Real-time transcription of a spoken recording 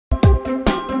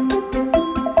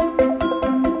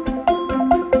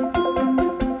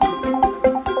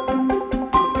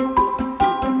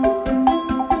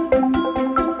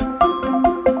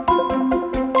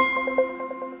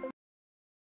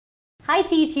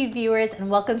TT viewers, and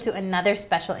welcome to another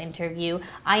special interview.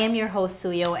 I am your host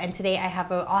Suyo, and today I have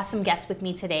an awesome guest with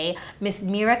me today, Miss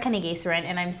Meera Kanageswaran,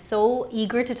 and I'm so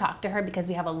eager to talk to her because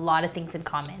we have a lot of things in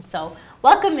common. So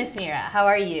welcome, Miss Meera. How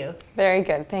are you? Very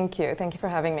good, thank you. Thank you for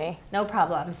having me. No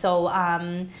problem. So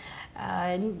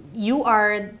you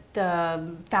are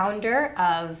the founder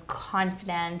of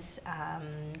Confidence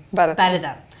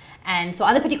Bharatham. And so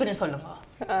other particular solungo.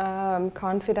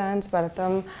 Confidence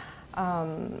Bharatham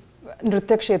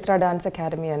Nritya Dance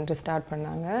Academy and start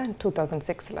in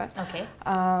 2006 la. Okay.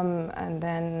 And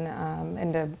then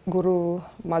in the Guru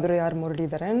Madhurayar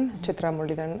Muralidharan, Chitra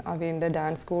Muralidharan, in the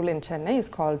dance school in Chennai is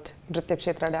called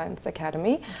Nritya Dance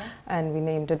Academy, and we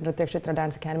named it Nritya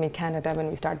Dance Academy Canada when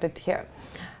we started here.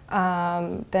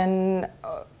 Then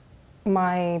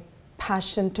my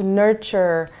passion to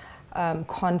nurture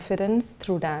confidence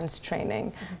through dance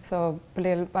training. So,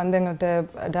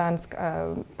 dance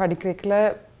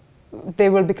they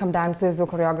will become dancers or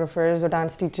choreographers or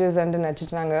dance teachers, and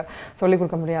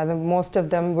most of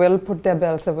them will put their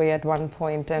belts away at one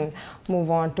point and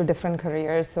move on to different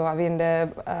careers. So, I mean,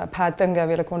 dance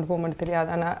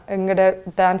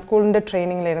school in the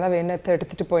training,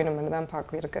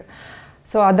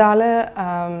 so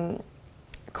adala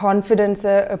confidence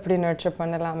nurture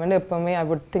pannalam. I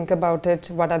would think about it.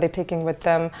 What are they taking with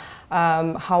them?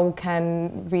 How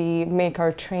can we make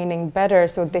our training better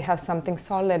so they have something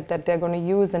solid that they're going to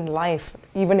use in life,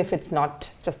 even if it's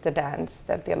not just the dance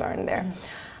that they learn there.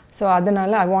 So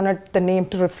adanala I wanted the name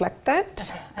to reflect that.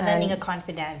 Okay. And then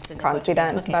Confidence.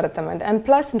 Confidence Bharatham and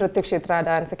plus Nritya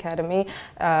Dance Academy.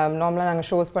 Normally we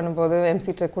shows pannumbodhu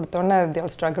MC te kudutona they'll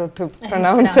struggle to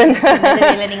pronounce it.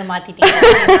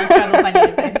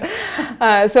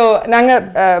 So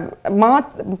nanga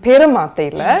pera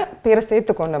maathe illa pera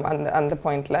seethukondam and the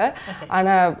point la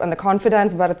ana and the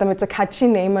Confidence Bharatham, it's a catchy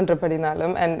name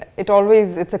andradinalum, and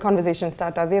it's a conversation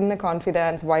starter. Adu enna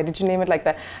Confidence, why did you name it like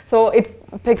that? So it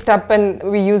picked up and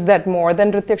we use that more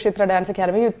than Nritya Dance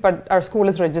Academy, but our school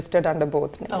is registered under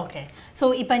both names. Okay.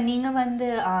 So ipa neenga vandu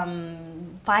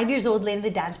 5 years old la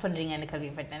irundhu dance pandringa ennu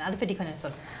kalvipatten. Adu patti konjam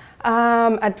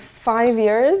solunga. At 5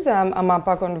 years, amma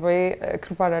appa kondu poi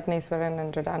Kanageswaran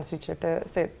and dance teacher te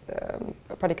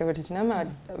padikka vittichinam.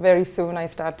 Very soon I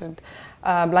started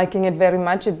liking it very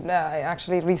much. I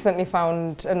actually recently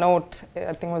found a note,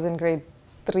 I think it was in grade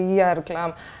 3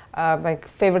 like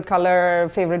favorite color,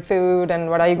 favorite food, and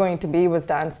what are you going to be was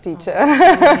dance teacher.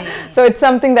 So it's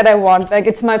something that I want, like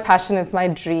it's my passion, it's my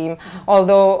dream.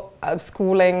 Although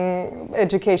schooling,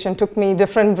 education took me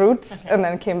different routes and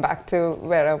then came back to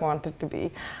where I wanted to be.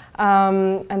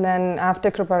 And then after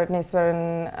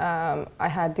Kanageswaran, I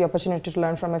had the opportunity to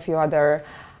learn from a few other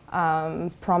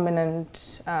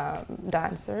prominent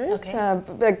dancers,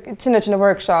 like chinna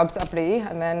workshops apdi,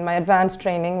 and then my advanced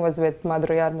training was with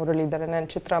Madhurayar Muralidharan and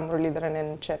Chitra Muralidharan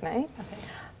in Chennai.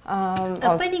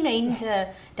 Opening a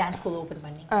dance school open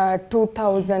panning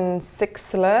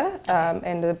 2006 la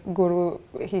and the Guru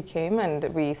he came and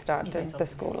we started the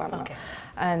school.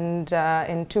 And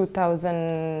in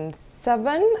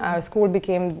 2007 our school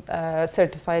became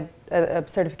certified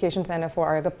certification center for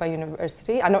Argappa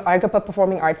University, Argappa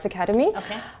Performing Arts Academy,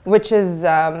 which is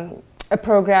a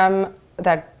program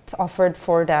that's offered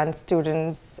for dance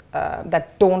students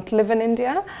that don't live in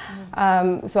India.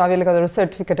 So I will a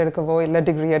certificate or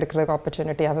degree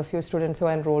opportunity. I have a few students who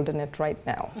are enrolled in it right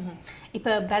now.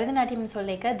 Ipa Bharatanatyam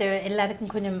solleka they're ellarkum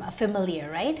konjam familiar,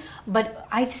 right? But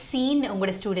I've seen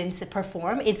what students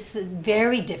perform. It's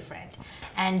very different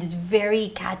and it's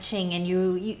very catching, and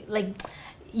you like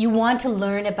you want to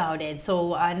learn about it.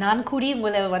 So nan kudi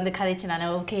ungala vandu kalichana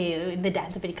okay in the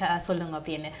dance padika sollunga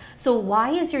appadinu. So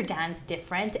why is your dance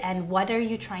different, and what are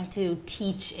you trying to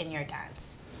teach in your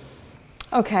dance?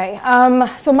 Okay,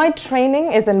 so my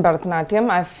training is in Bharatanatyam.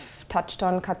 I've touched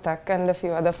on Kathak and a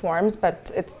few other forms,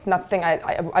 but it's nothing,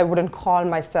 I wouldn't call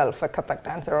myself a Kathak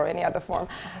dancer or any other form.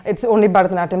 It's only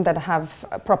Bharatanatyam that I have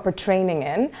proper training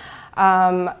in.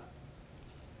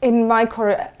 In my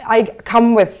career, I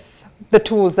come with the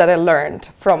tools that I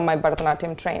learned from my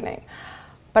Bharatanatyam training.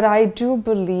 But I do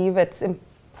believe it's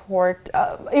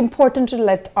important to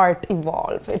let art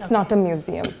evolve. It's not a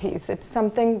museum piece. It's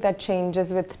something that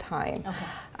changes with time.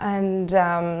 And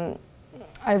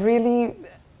I really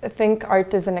think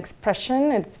art is an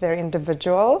expression. It's very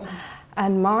individual.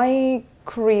 And my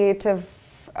creative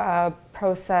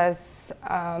process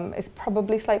is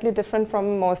probably slightly different from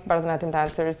most Bharatanatyam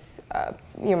dancers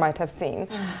you might have seen.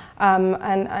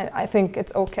 And I think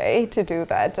it's okay to do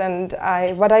that. And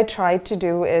what I try to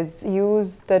do is use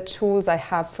the tools I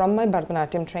have from my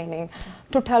Bharatanatyam training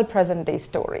to tell present-day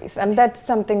stories. And that's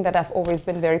something that I've always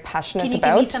been very passionate about. Can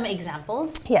you give me some examples?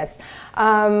 Yes.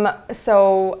 So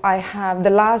I have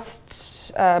the last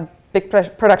big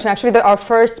production, actually our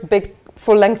first big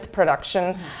full-length production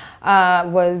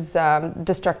was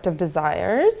Destructive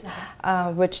Desires,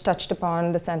 which touched upon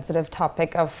the sensitive topic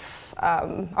of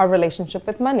our relationship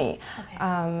with money,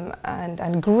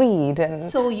 and greed. And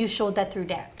so you showed that through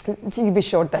dance? We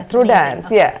showed that through dance,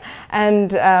 yeah.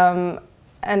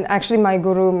 And actually my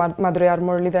guru, Madhuriyar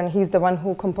Muralidharan, he's the one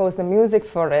who composed the music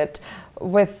for it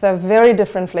with a very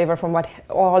different flavor from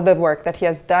all the work that he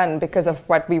has done because of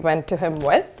what we went to him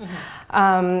with.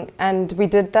 And we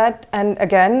did that, and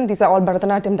again, these are all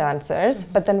Bharatanatyam dancers,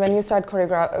 but then when you start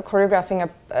choreographing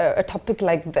a topic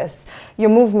like this, your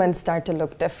movements start to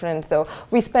look different. So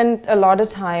we spent a lot of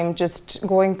time just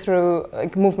going through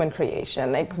movement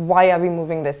creation, like why are we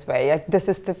moving this way? Like, this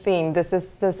is the theme, this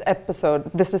is this episode,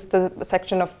 this is the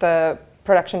section of the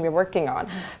production we're working on.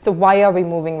 So why are we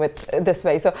moving with this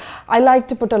way? So I like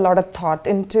to put a lot of thought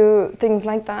into things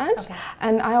like that.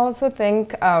 And I also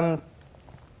think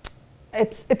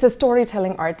it's a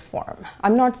storytelling art form.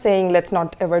 I'm not saying let's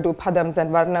not ever do padams and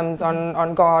varnams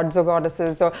on gods or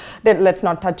goddesses, or let's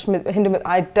not touch Hindu myth.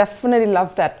 I definitely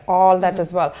love that, all that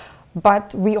as well.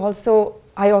 But I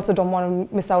also don't want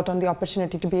to miss out on the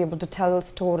opportunity to be able to tell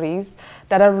stories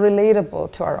that are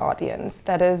relatable to our audience,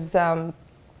 that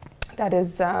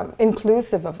is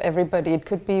inclusive of everybody. It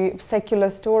could be secular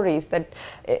stories that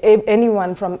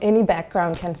anyone from any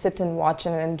background can sit and watch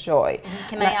and enjoy.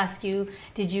 Can I ask you,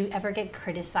 did you ever get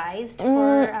criticized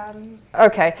for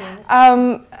okay.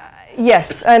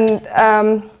 Yes, and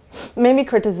maybe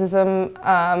criticism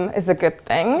is a good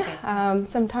thing.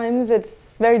 Sometimes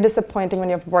it's very disappointing when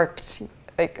you've worked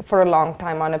for a long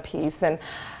time on a piece, and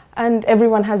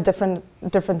everyone has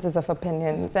differences of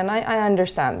opinions, and I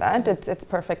understand that. It's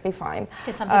perfectly fine.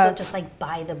 Because some people just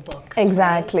buy the books.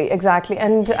 Exactly, right? Exactly,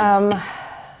 and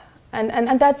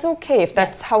that's okay if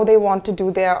that's how they want to do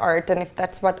their art, and if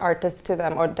that's what art is to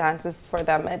them or dance is for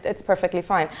them, it's perfectly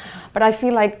fine. But I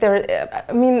feel like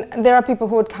there are people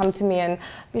who would come to me and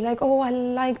be like, oh, I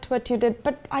liked what you did,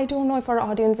 but I don't know if our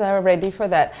audience are ready for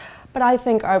that. But I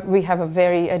think we have a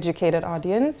very educated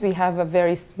audience. We have a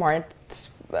very smart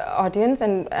audience,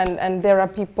 and there are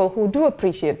people who do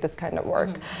appreciate this kind of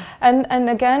work. And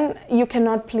again, you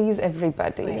cannot please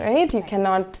everybody, right? You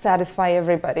cannot satisfy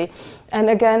everybody. And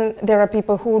again, there are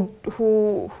people who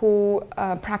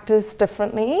practice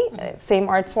differently, same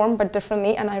art form but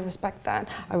differently, and I respect that.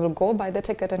 I will go buy the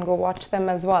ticket and go watch them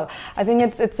as well. I think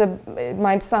it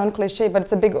might sound cliche, but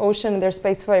it's a big ocean and there's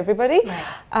space for everybody.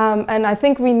 And I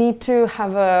think we need to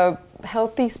have a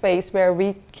healthy space where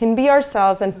we can be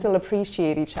ourselves and still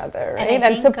appreciate each other, right?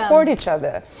 And support each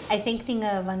other. I think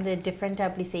one the different the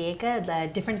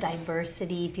different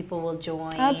diversity people will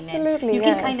join. Absolutely, and you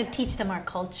can kind of teach them our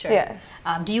culture. Yes.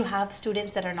 Do you have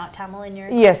students that are not Tamil in your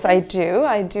Yes, classes? I do.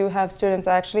 I do have students.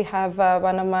 I actually have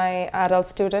one of my adult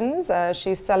students.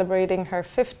 She's celebrating her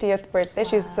 50th birthday.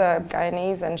 Wow. She's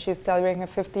Guyanese, and she's celebrating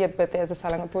her 50th birthday as a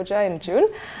Salanga Puja in June.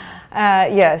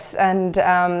 Yes, and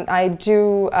I'm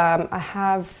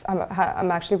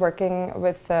actually working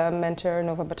with mentor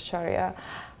Nova Bhattacharya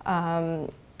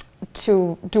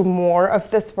to do more of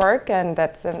this work, and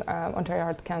that's an Ontario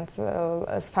Arts Council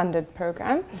funded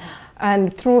program.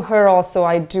 And through her also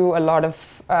I do a lot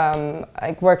of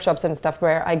workshops and stuff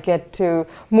where I get to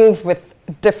move with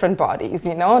different bodies,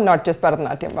 not just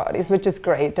Bharatanatyam bodies, which is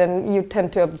great, and you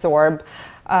tend to absorb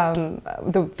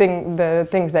the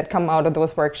things that come out of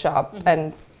those workshops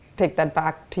and take that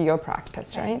back to your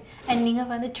practice, right? And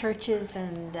Ninga the churches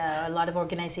and a lot of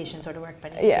organizations sort of work.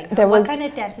 But what kind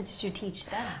of dances did you teach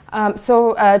them?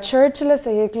 So Churchla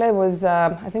Sayekla was,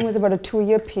 I think it was about a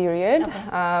 2-year period.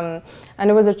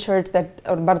 And it was a church that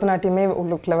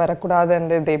Bharatanatyam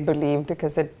and they believed,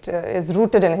 because it is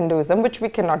rooted in Hinduism, which we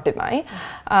cannot deny.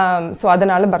 So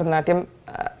adanala Bharatanatyam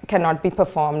cannot be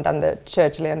performed on the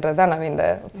church opinion. But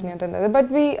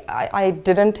I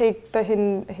didn't take the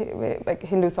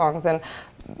Hindu songs and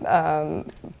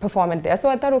perform it there. So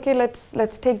I thought, okay,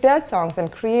 let's take their songs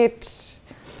and create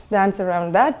dance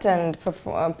around that and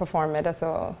perform it.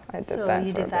 So I did that. So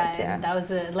you did that, and that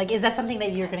was is that something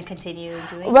that you're going to continue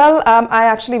doing? Well,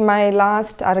 my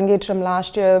last Arangetram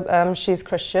last year, she's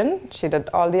Christian. She did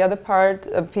all the other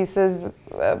pieces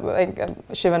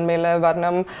Shivan Mela,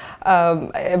 Varnam,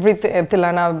 everything,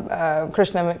 Tilana,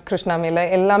 Krishna Mela,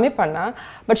 ellame panna.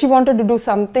 But she wanted to do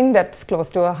something that's close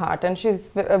to her heart, and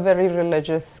she's a very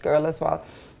religious girl as well.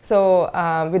 So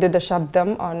we did a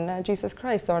Shabdam on Jesus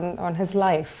Christ, on his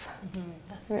life.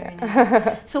 That's very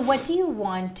nice. So what do you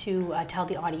want to tell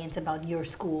the audience about your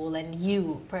school and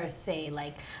you per se?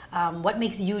 Like, what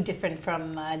makes you different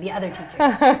from the other teachers?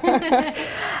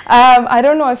 I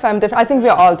don't know if I'm different. I think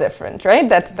we're all different, right?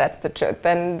 That's the truth.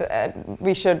 And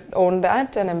we should own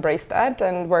that and embrace that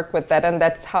and work with that. And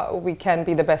that's how we can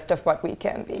be the best of what we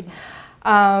can be.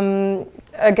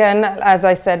 Again, as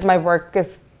I said, my work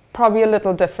is probably a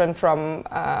little different from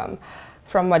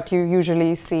what you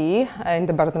usually see in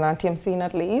the Bharatanatyam scene,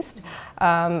 at least.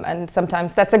 And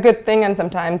sometimes that's a good thing, and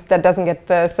sometimes that doesn't get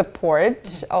the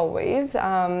support always.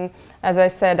 As I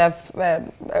said,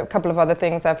 a couple of other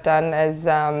things I've done is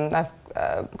I've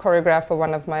choreographed for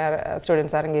one of my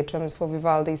students' Arangetrams for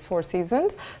Vivaldi's Four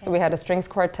Seasons. So we had a strings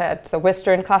quartet, so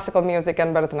Western classical music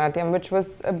and Bharatanatyam, which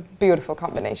was a beautiful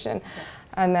combination.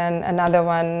 And then another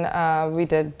one, we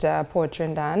did poetry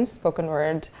and dance, spoken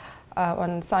word,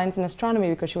 on science and astronomy,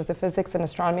 because she was a physics and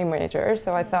astronomy major.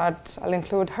 So I thought I'll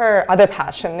include her other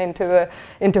passion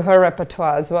into her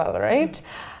repertoire as well, right?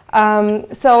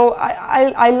 So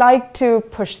I like to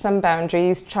push some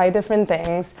boundaries, try different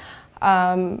things,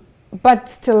 but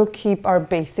still keep our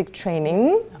basic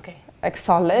training like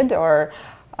solid, or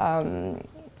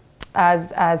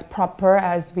as proper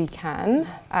as we can,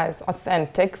 as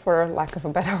authentic, for lack of a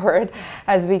better word,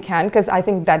 as we can, because I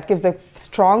think that gives a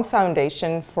strong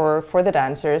foundation for the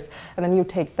dancers, and then you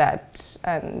take that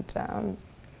and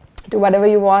do whatever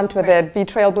you want with it. Be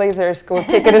trailblazers, go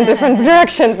take it in different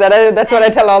directions. That's what I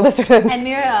tell all the students. And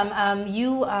Meera,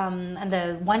 you and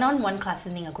the one-on-one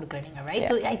classes ninga kudukuringa, right? Yeah.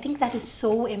 So I think that is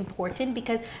so important,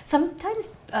 because sometimes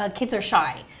kids are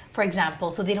shy, for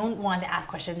example, so they don't want to ask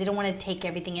questions, they don't want to take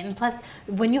everything in. Plus,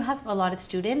 when you have a lot of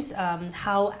students,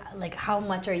 how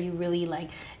much are you really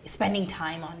spending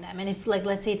time on them? And if,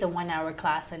 let's say it's a 1 hour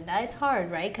class, and it's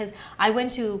hard, right? Because I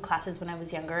went to classes when I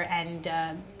was younger, and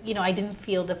I didn't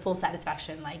feel the full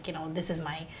satisfaction, this is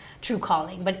my true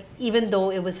calling. But even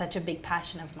though it was such a big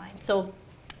passion of mine. So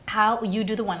how you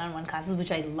do the one-on-one classes,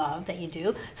 which I love that you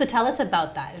do. So tell us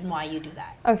about that and why you do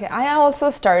that. Okay, I also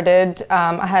started,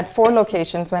 I had 4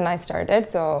 locations when I started.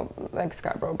 So like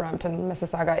Scarborough, Brampton,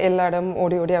 Mississauga, Elladam,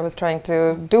 Odi, I was trying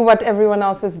to do what everyone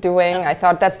else was doing. I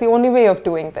thought that's the only way of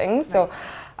doing things. So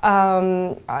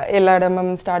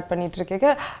Elladam start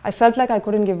pannittirukega, I felt like I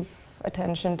couldn't give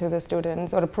attention to the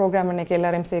students, or a program annekku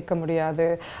ellarum sekka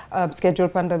mudiyadhu, schedule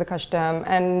pandrathu kashtam,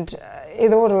 and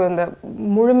edho oru and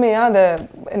mulumeya adu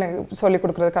enakku solli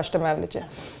kudukuradhu kashtam irundhuchu.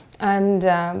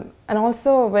 And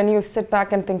also when you sit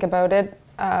back and think about it,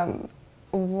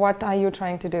 what are you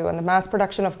trying to do? And the mass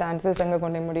production of dances,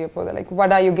 like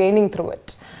what are you gaining through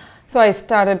it? So I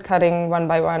started cutting one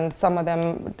by one. Some of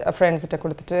them, friends,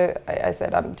 I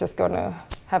said, I'm just going to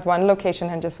have one location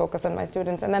and just focus on my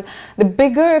students. And then the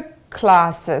bigger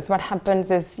classes, what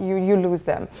happens is you lose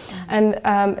them. And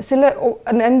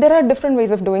there are different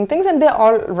ways of doing things, and they're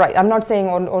all right. I'm not saying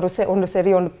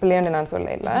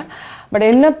but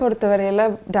enna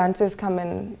porthavarayila dancers come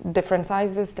in different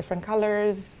sizes, different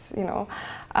colors,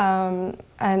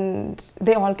 and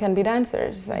they all can be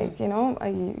dancers.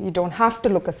 You don't have to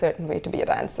look a certain way to be a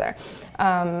dancer.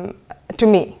 To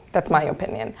me, that's my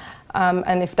opinion.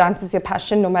 And if dance is your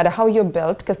passion, no matter how you're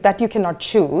built, because that you cannot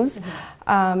choose,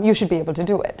 you should be able to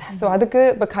do it. So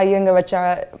adukku kaiyanga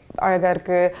vacha alaga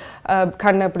irukku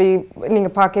kanna apdi neenga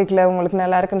paakekla ungalku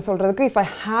nalla irukku solradhukku, if I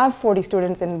have 40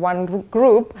 students in one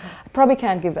group, I probably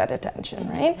can't give that attention,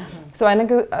 right? So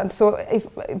if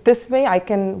this way I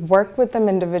can work with them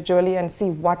individually and see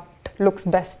what looks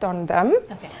best on them.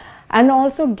 And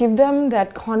also give them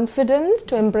that confidence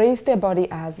to embrace their body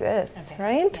as is,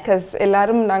 right? Because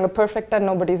ellarum nanga perfect and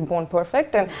nobody's born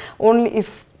perfect, and only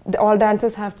if all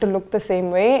dancers have to look the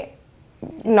same way,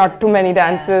 not too many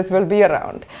dancers will be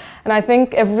around. And I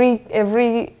think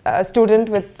every student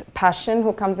with passion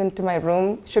who comes into my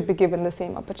room should be given the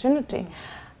same opportunity.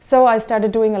 So I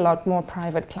started doing a lot more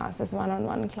private classes,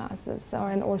 one-on-one classes,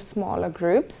 or smaller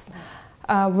groups.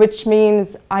 Which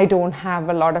means I don't have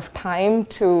a lot of time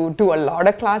to do a lot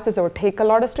of classes or take a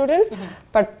lot of students,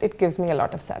 but it gives me a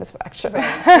lot of satisfaction.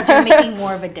 Right, because you're making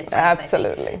more of a difference.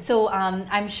 Absolutely. So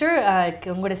I'm sure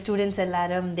students at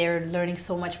LADAM, they're learning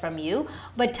so much from you,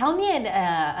 but tell me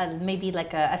maybe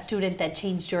like a student that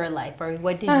changed your life, or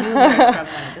what did you learn from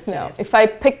one of the students? No, if I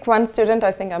pick one student,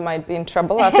 I think I might be in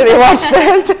trouble after they watch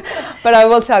this, but I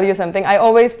will tell you something. I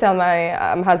always tell my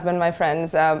husband, my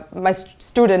friends, my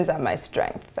students are my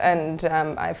strength. And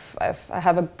I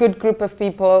have a good group of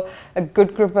people, a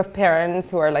good group of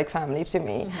parents who are like family to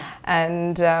me.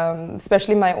 And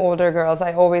especially my older girls,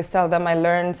 I always tell them I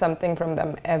learn something from them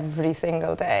every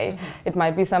single day. It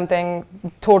might be something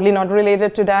totally not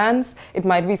related to dance. It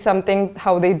might be something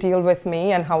how they deal with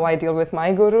me and how I deal with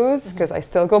my gurus, because I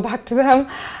still go back to them.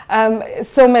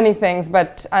 So many things,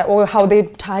 but or how they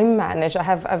time manage. I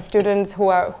have students who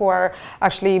are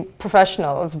actually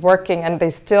professionals working, and they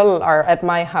still are at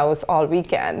my house all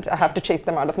weekend. I have to chase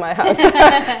them out of my house.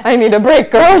 I need a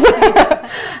break, girls.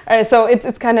 So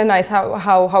it's kind of nice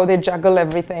how they juggle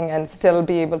everything and still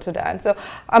be able to dance. So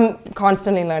I'm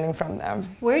constantly learning from them.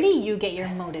 Where do you get your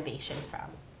motivation from?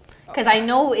 Because I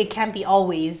know it can't be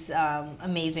always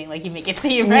amazing, like you make it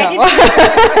seem, right?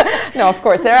 No. No, of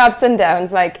course, there are ups and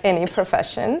downs like any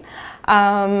profession.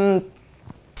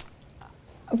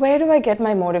 Where do I get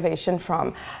my motivation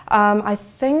from? I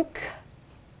think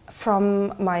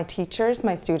from my teachers,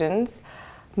 my students,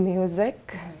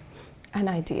 music, and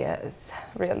ideas,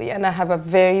 really. And I have a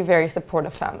very, very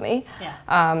supportive family,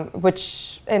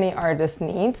 which any artist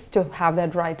needs to have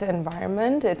that right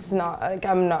environment. It's not, like,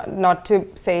 I'm not to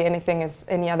say anything is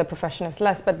any other profession is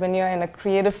less, but when you're in a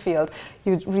creative field,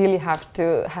 you really have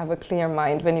to have a clear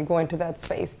mind when you go into that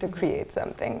space to create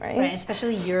something, right? Right,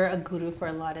 especially you're a guru for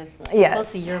a lot of people,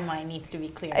 so your mind needs to be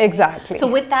clear. Exactly. Right? So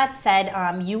with that said,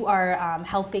 you are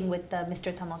helping with the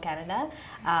Mr. Tamil Canada,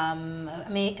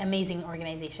 amazing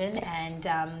organization, and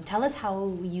tell us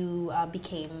how you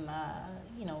became,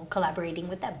 collaborating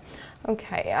with them.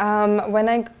 Okay, when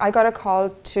I got a call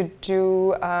to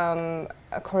do a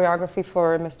choreography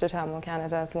for Mr. Tamil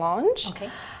Canada's launch. Okay.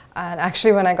 And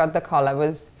actually, when I got the call, I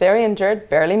was very injured,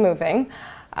 barely moving,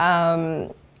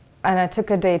 and I took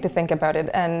a day to think about it.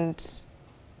 And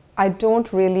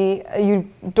you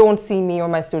don't see me or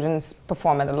my students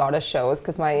perform at a lot of shows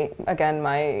because my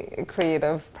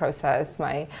creative process,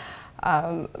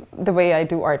 the way I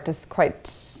do art is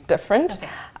quite different.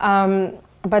 Okay.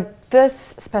 But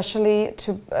this, especially,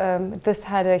 this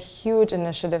had a huge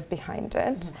initiative behind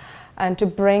it. And to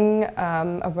bring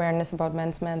awareness about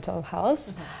men's mental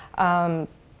health,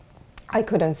 I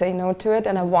couldn't say no to it,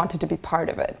 and I wanted to be part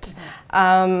of it.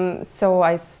 So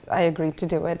I agreed to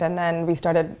do it, and then we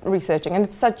started researching. And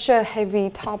it's such a heavy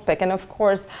topic, and of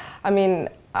course, I mean,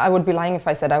 I would be lying if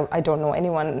I said I don't know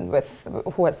anyone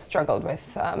who has struggled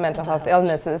with mental health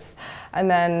illnesses. And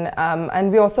then,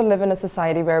 and we also live in a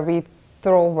society where we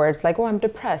throw words like, oh, I'm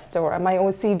depressed, or my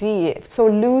OCD, so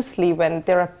loosely when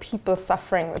there are people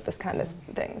suffering with this kind of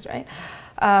things, right?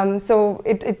 So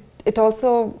it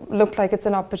also looked like it's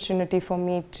an opportunity for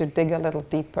me to dig a little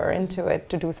deeper into it,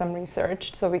 to do some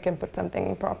research so we can put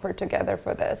something proper together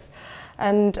for this.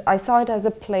 And I saw it as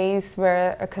a place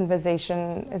where a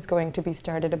conversation is going to be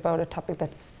started about a topic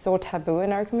that's so taboo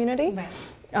in our community.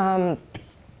 Right.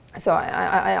 So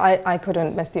I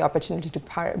couldn't miss the opportunity to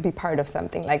be part of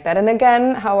something like that. And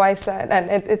again, how I said, and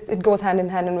it goes hand in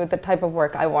hand with the type of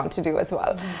work I want to do as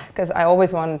well, because I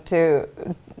always want to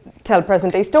tell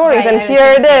present day stories, right, and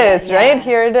here it is, right?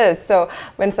 Here it is. So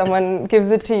when someone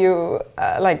gives it to you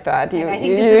like that, I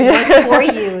think this was for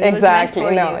you.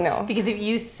 Exactly. No. Because if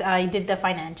you did the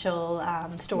financial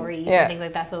stories and things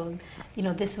like that, so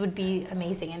this would be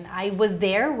amazing. And I was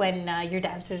there when your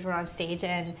dancers were on stage,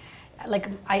 and like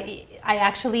I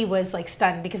actually was like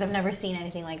stunned because I've never seen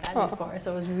anything like that before.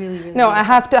 So it was really, really no.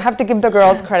 beautiful. I have to give the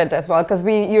girls credit as well, because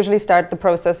we usually start the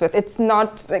process with, it's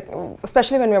not like,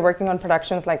 especially when we're working on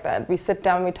productions like that, we sit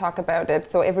down, we talk about it,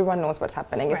 so everyone knows what's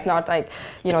happening. Right. It's not like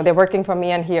they're working for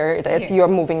me and here it is, you're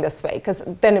moving this way, because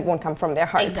then it won't come from their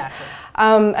hearts. Exactly.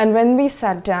 And when we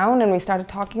sat down and we started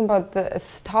talking about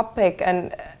this topic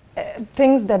and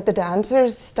things that the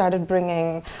dancers started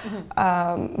bringing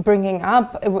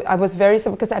up, I was very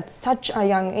surprised, because at such a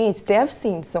young age they have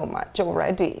seen so much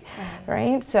already,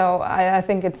 right? So I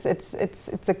think it's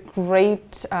a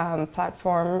great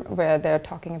platform where they're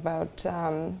talking about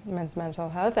men's mental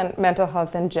health and mental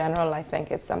health in general. I think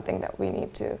it's something that we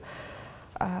need to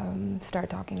start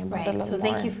talking about a little more. So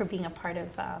thank you for being a part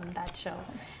of that show.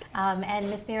 And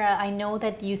Ms. Meera, I know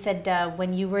that you said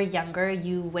when you were younger,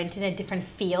 you went in a different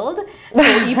field.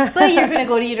 So but you're going to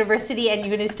go to university and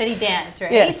you're going to study dance,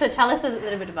 right? Yes. So tell us a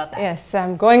little bit about that. Yes,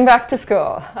 I'm going back to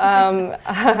school. I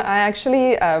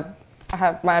actually,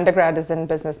 my undergrad is in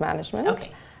business management.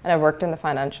 Okay. And I worked in the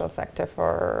financial sector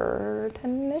for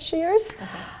 10-ish years.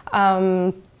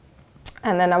 Okay.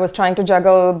 And then I was trying to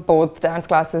juggle both dance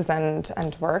classes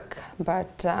and work,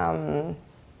 but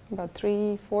about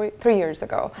 3 years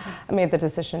ago, I made the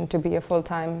decision to be a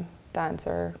full-time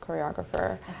dancer,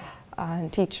 choreographer.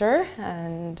 and teacher,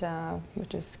 and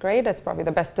which is great. That's probably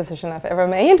the best decision I've ever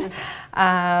made.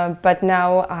 But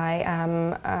now I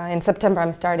am, in September,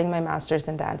 I'm starting my master's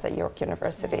in dance at York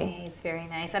University. Nice, very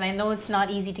nice. And I know it's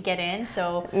not easy to get in,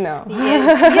 so no,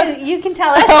 you can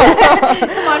tell us.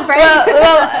 Come on, Brett.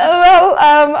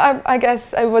 I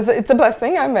guess it's a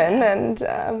blessing I'm in, and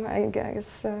I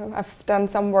guess I've done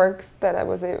some works that I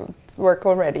was work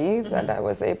already that I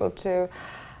was able to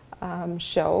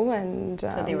show, and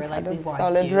so they were like, had we a want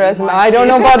solid you, resume. want I don't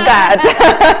know you. about that.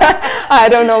 I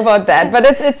don't know about that, but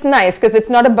it's nice because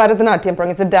it's not a Bharathanatyam program,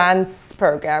 it's a dance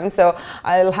program, so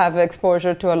I'll have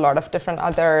exposure to a lot of different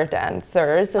other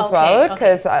dancers as well,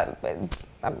 because I'm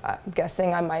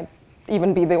guessing I might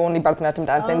even be the only Bharatanatyam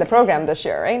dancer in the program this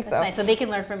year, right? That's nice. So they can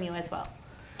learn from you as well.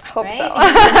 Hope right? so.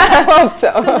 I hope so.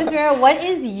 So, Ms. Meera, what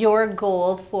is your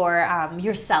goal for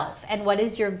yourself, and what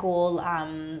is your goal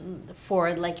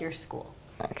for like your school?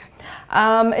 Okay.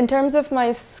 In terms of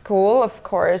my school, of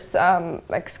course,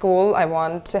 like school, I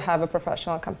want to have a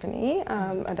professional company,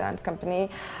 a dance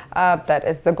company. That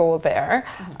is the goal there,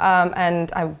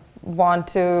 and I want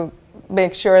to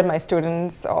make sure my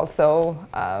students also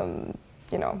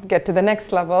you know, get to the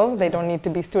next level. They don't need to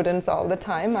be students all the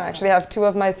time. I actually have 2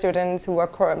 of my students who are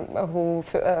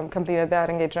completed their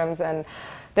engagements, and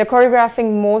they're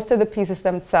choreographing most of the pieces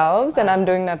themselves, and I'm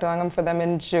doing Natangam for them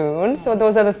in June. So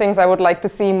those are the things I would like to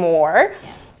see more.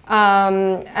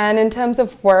 And in terms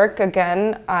of work,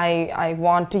 again, I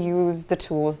want to use the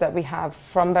tools that we have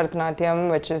from Bharatanatyam,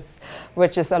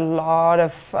 which is a lot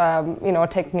of you know,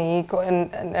 technique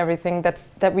and everything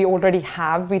that we already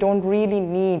have. We don't really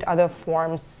need other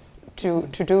forms to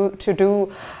do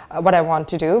what I want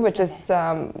to do, which is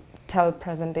tell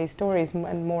present day stories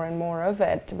and more of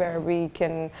it, where we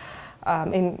can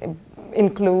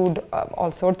include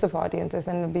all sorts of audiences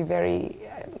and be very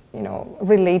you know,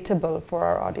 relatable for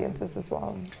our audiences as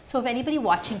well. So if anybody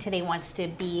watching today wants to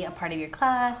be a part of your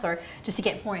class, or just to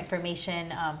get more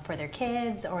information for their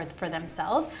kids or for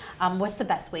themselves, what's the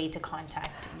best way to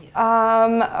contact you?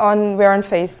 We're on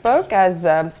Facebook as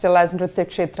still as Nritya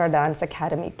Kshetra Dance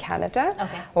Academy Canada,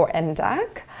 or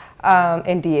NDAC.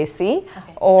 In DAC,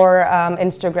 or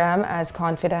Instagram as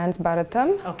Confidence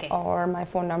Bharatham, or my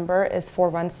phone number is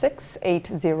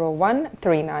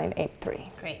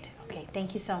 416-801-3983. Great. Okay,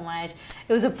 thank you so much.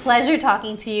 It was a pleasure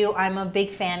talking to you. I'm a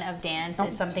big fan of dance.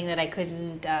 It's something that I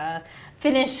couldn't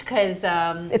finish because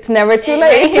it's never too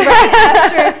late.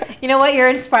 After, you know what? You're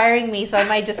inspiring me, so I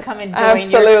might just come and join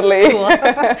your school.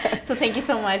 So thank you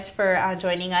so much for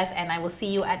joining us, and I will see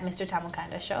you at Mr. Tamil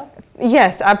Kannada show.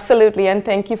 Yes, absolutely, and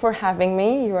thank you for having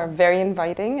me. You are very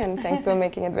inviting, and thanks for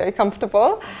making it very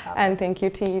comfortable. And thank you,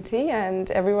 TET, and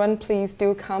everyone, please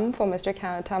do come for Mr.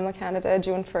 Tamil Kannada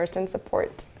June 1st and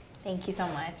support. Thank you so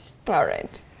much. All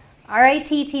right. All right,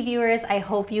 TET viewers, I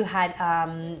hope you had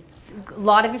a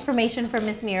lot of information from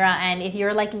Ms. Meera, and if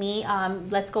you're like me,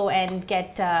 let's go and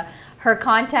get her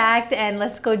contact, and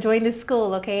let's go join the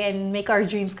school, okay, and make our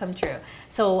dreams come true.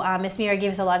 So Ms. Meera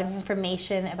gave us a lot of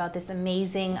information about this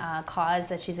amazing cause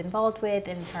that she's involved with,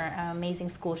 and her amazing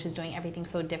school. She's doing everything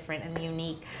so different and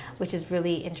unique, which is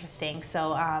really interesting.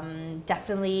 So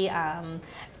definitely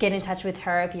get in touch with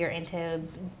her if you're into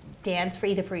dance, for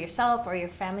either for yourself or your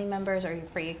family members or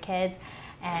for your kids.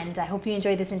 And I hope you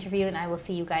enjoyed this interview, and I will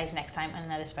see you guys next time on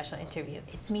another special interview.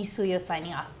 It's me, Suyo,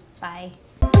 signing off. Bye.